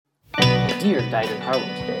deer died in Harlem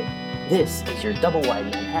today. This is your double-wide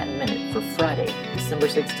Manhattan Minute for Friday, December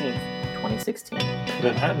 16th, 2016.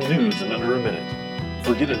 Manhattan news in under a minute.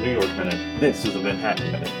 Forget a New York minute. This is a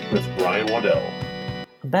Manhattan Minute with Brian Waddell.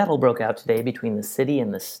 A battle broke out today between the city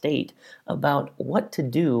and the state about what to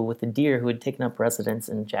do with the deer who had taken up residence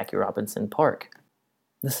in Jackie Robinson Park.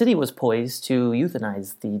 The city was poised to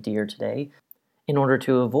euthanize the deer today in order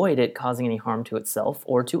to avoid it causing any harm to itself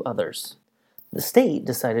or to others. The state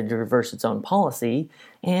decided to reverse its own policy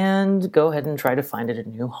and go ahead and try to find it a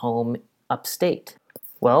new home upstate.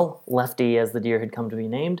 Well, Lefty, as the deer had come to be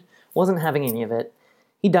named, wasn't having any of it.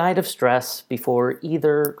 He died of stress before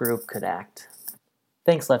either group could act.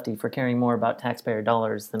 Thanks, Lefty, for caring more about taxpayer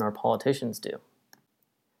dollars than our politicians do.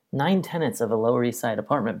 9 tenants of a Lower East Side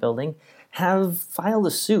apartment building have filed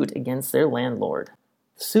a suit against their landlord.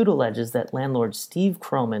 The suit alleges that landlord Steve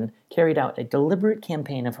Kroman carried out a deliberate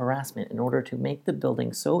campaign of harassment in order to make the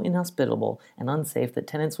building so inhospitable and unsafe that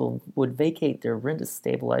tenants would vacate their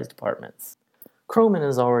rent-stabilized apartments. Kroman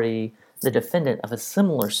is already the defendant of a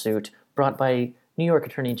similar suit brought by New York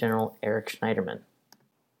Attorney General Eric Schneiderman.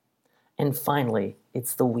 And finally,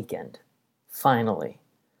 it's the weekend. Finally.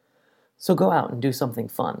 So go out and do something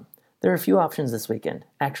fun. There are a few options this weekend.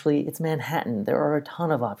 Actually, it's Manhattan. There are a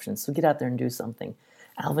ton of options, so get out there and do something.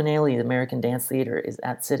 Alvin Ailey, the American Dance Theater, is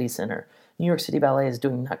at City Center. New York City Ballet is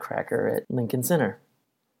doing Nutcracker at Lincoln Center.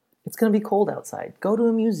 It's going to be cold outside. Go to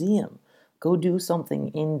a museum. Go do something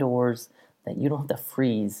indoors that you don't have to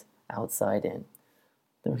freeze outside in.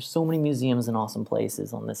 There are so many museums and awesome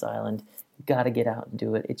places on this island. You've got to get out and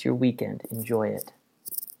do it. It's your weekend. Enjoy it.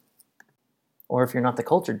 Or if you're not the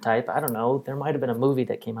cultured type, I don't know, there might have been a movie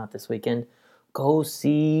that came out this weekend. Go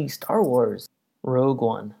see Star Wars, Rogue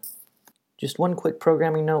One. Just one quick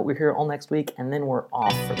programming note, we're here all next week, and then we're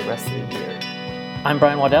off for the rest of the year. I'm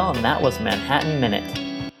Brian Waddell, and that was Manhattan Minute.